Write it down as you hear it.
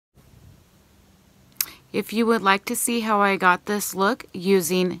If you would like to see how I got this look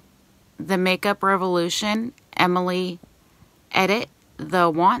using the Makeup Revolution Emily Edit the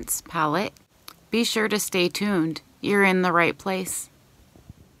Wants palette, be sure to stay tuned. You're in the right place.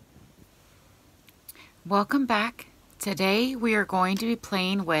 Welcome back. Today we are going to be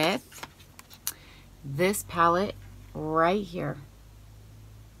playing with this palette right here.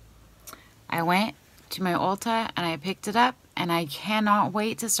 I went to my Ulta and I picked it up and I cannot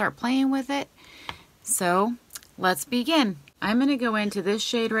wait to start playing with it. So let's begin. I'm going to go into this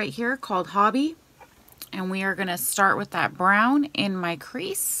shade right here called Hobby, and we are going to start with that brown in my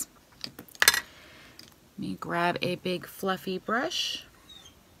crease. Let me grab a big fluffy brush,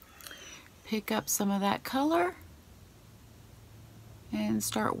 pick up some of that color, and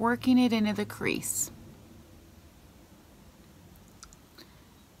start working it into the crease.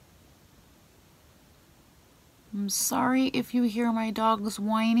 I'm sorry if you hear my dogs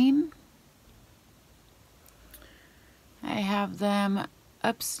whining. I have them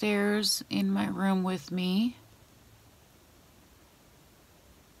upstairs in my room with me.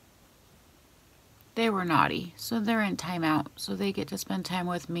 They were naughty, so they're in timeout, so they get to spend time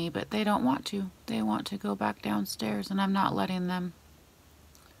with me, but they don't want to. They want to go back downstairs, and I'm not letting them.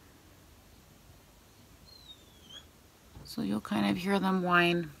 So you'll kind of hear them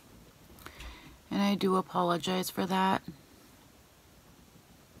whine, and I do apologize for that.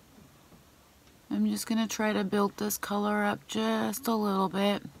 I'm just going to try to build this color up just a little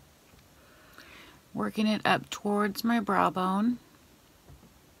bit, working it up towards my brow bone.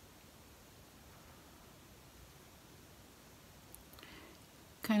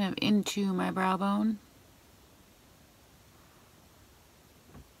 Kind of into my brow bone.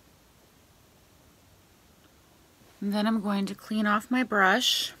 And then I'm going to clean off my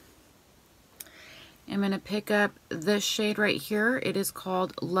brush. I'm going to pick up this shade right here. It is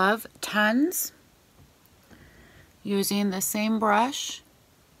called Love Tons. Using the same brush,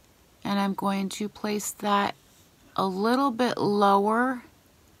 and I'm going to place that a little bit lower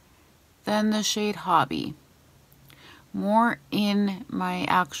than the shade Hobby, more in my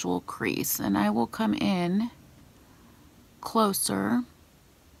actual crease, and I will come in closer,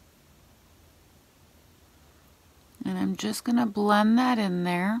 and I'm just going to blend that in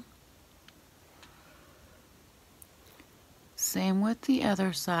there. Same with the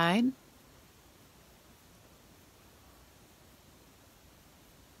other side.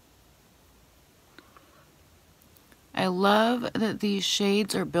 I love that these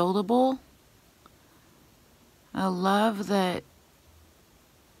shades are buildable. I love that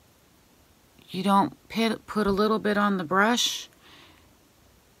you don't put a little bit on the brush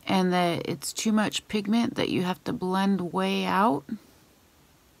and that it's too much pigment that you have to blend way out.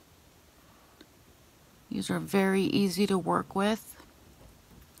 These are very easy to work with.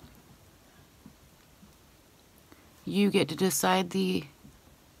 You get to decide the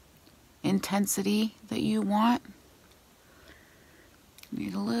intensity that you want.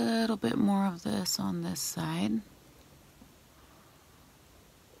 Need a little bit more of this on this side.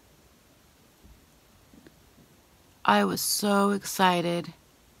 I was so excited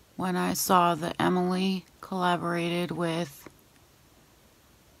when I saw that Emily collaborated with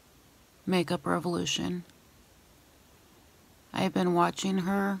Makeup Revolution. I've been watching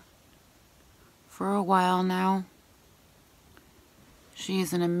her for a while now.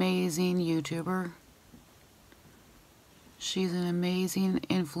 She's an amazing YouTuber. She's an amazing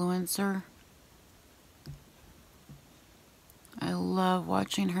influencer. I love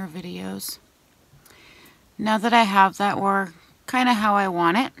watching her videos. Now that I have that where kind of how I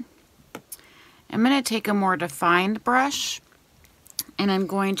want it, I'm going to take a more defined brush and I'm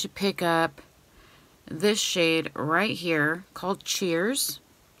going to pick up this shade right here called Cheers.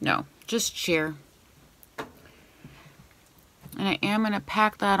 No, just Cheer. And I am going to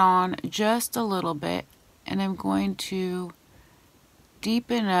pack that on just a little bit. And I'm going to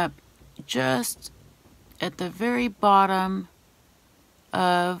deepen up just at the very bottom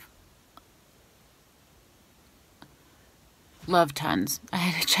of Love Tons. I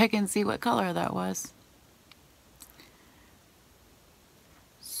had to check and see what color that was.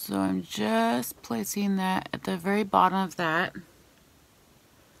 So I'm just placing that at the very bottom of that.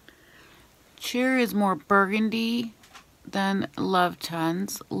 Cheer is more burgundy than Love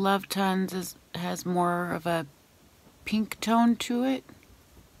Tons. Love Tons has more of a pink tone to it.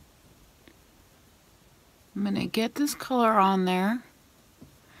 I'm going to get this color on there,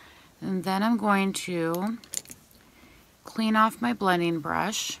 and then I'm going to clean off my blending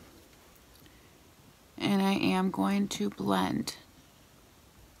brush, and I am going to blend.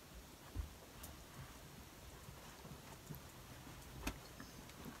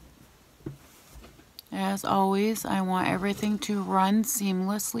 As always, I want everything to run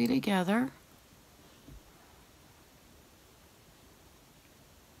seamlessly together.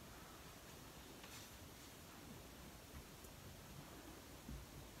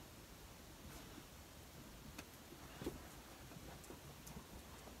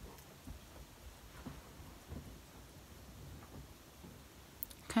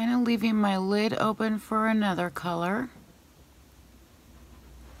 Kind of leaving my lid open for another color.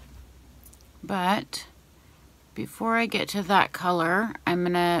 But before I get to that color, I'm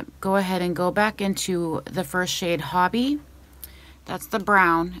gonna go ahead and go back into the first shade, Hobby. That's the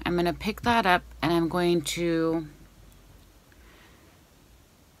brown. I'm gonna pick that up and I'm going to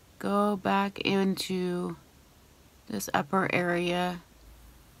go back into this upper area,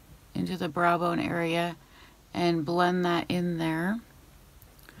 into the brow bone area, and blend that in there.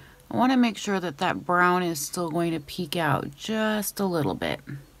 I want to make sure that that brown is still going to peek out just a little bit.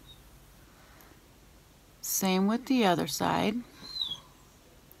 Same with the other side.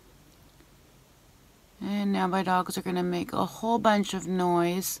 And now my dogs are going to make a whole bunch of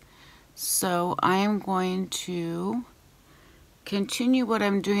noise, so I am going to continue what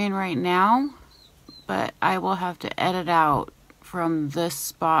I'm doing right now, but I will have to edit out from this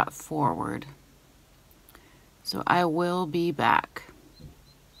spot forward. So I will be back.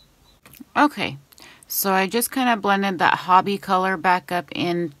 Okay, so I just kind of blended that Hobby color back up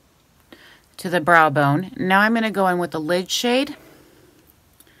in to the brow bone. Now I'm going to go in with the lid shade.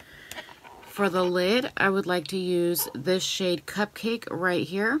 For the lid, I would like to use this shade Cupcake right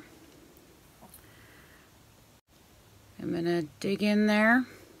here. I'm going to dig in there,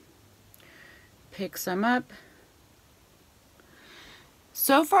 pick some up.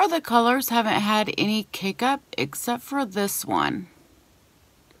 So far the colors haven't had any kick up except for this one.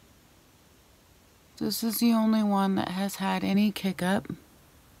 This is the only one that has had any kick up.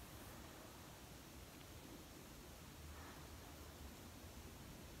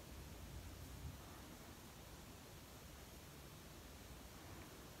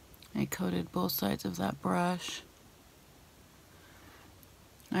 I coated both sides of that brush.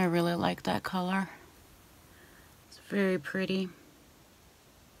 I really like that color. It's very pretty.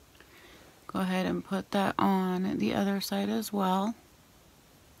 Go ahead and put that on the other side as well.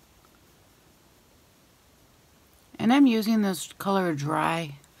 And I'm using this color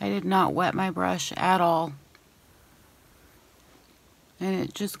dry. I did not wet my brush at all. And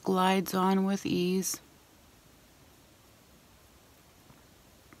it just glides on with ease.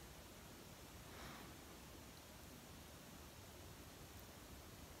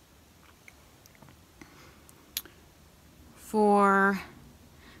 For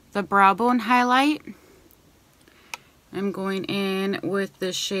the brow bone highlight, I'm going in with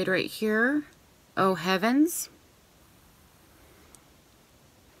this shade right here, Oh Heavens.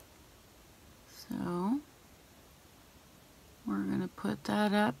 So we're going to put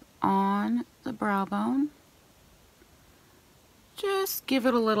that up on the brow bone. Just give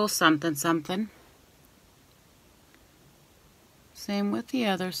it a little something something. Same with the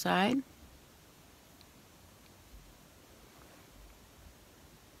other side.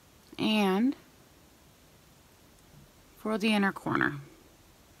 And for the inner corner,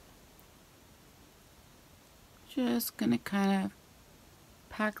 just going to kind of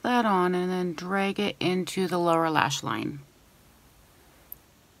pack that on and then drag it into the lower lash line.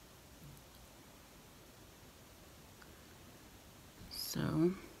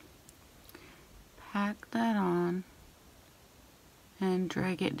 So pack that on and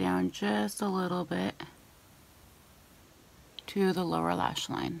drag it down just a little bit to the lower lash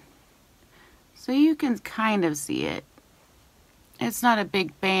line. So you can kind of see it. It's not a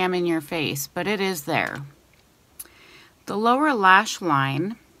big bam in your face, but it is there. The lower lash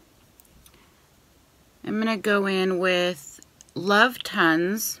line, I'm going to go in with Love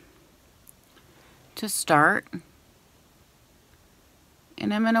Tons to start.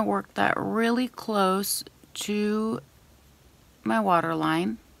 And I'm going to work that really close to my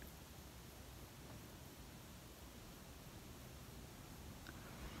waterline.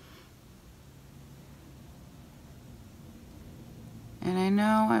 And I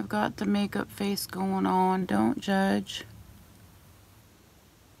know I've got the makeup face going on, don't judge.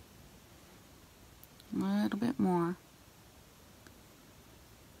 A little bit more.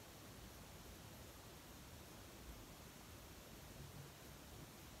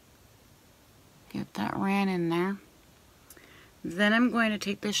 Get that ran in there. Then I'm going to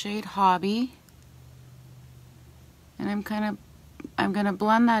take the shade Hobby and I'm going to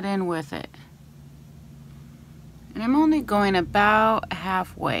blend that in with it. And I'm only going about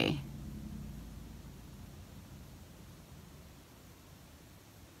halfway.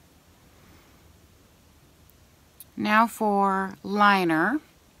 Now for liner,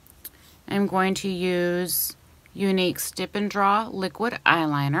 I'm going to use Younique's Dip and Draw Liquid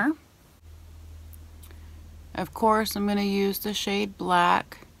Eyeliner. Of course, I'm going to use the shade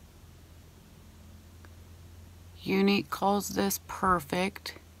Black. Younique calls this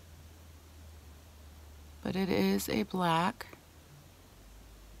perfect, but it is a black.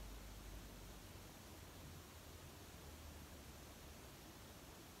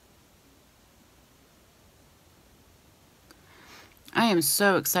 I am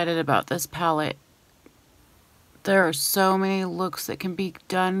so excited about this palette. There are so many looks that can be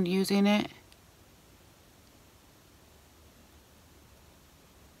done using it.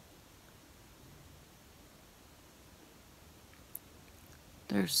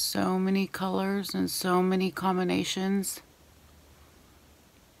 There's so many colors and so many combinations.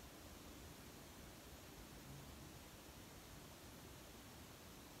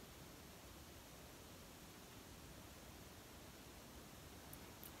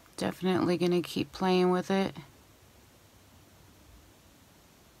 Definitely gonna keep playing with it.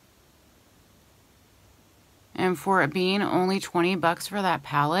 And for it being only 20 bucks for that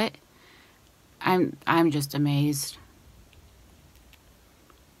palette, I'm just amazed.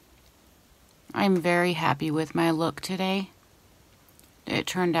 I'm very happy with my look today. It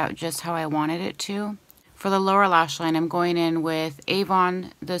turned out just how I wanted it to. For the lower lash line, I'm going in with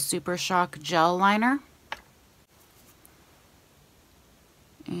Avon, the Super Shock Gel Liner.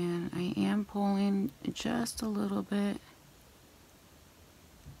 And I am pulling just a little bit.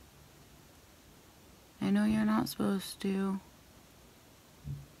 I know you're not supposed to.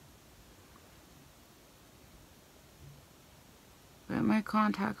 But my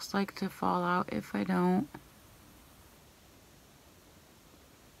contacts like to fall out if I don't.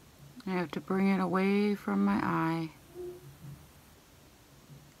 I have to bring it away from my eye.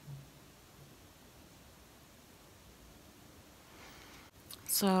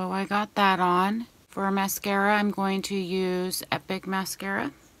 So I got that on. For mascara, I'm going to use Epic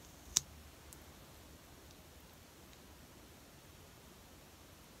Mascara.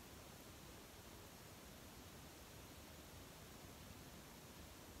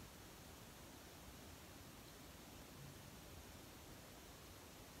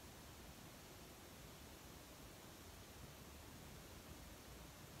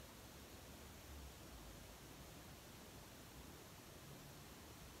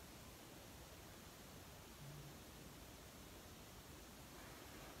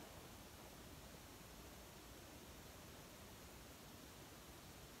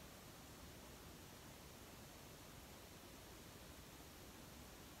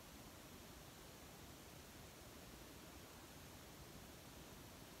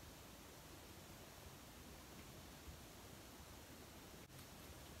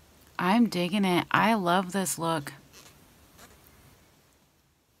 I'm digging it. I love this look.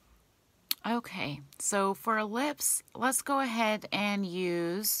 Okay, so for lips, let's go ahead and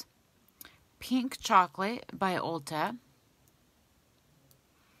use Pink Chocolate by Ulta.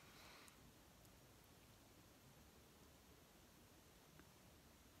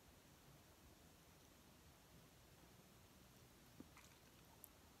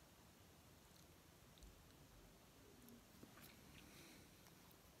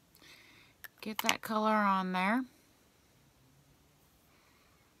 Get that color on there.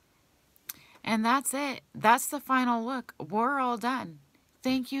 And that's it. That's the final look. We're all done.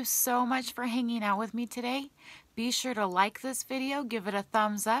 Thank you so much for hanging out with me today. Be sure to like this video, give it a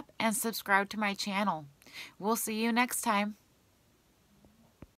thumbs up, and subscribe to my channel. We'll see you next time.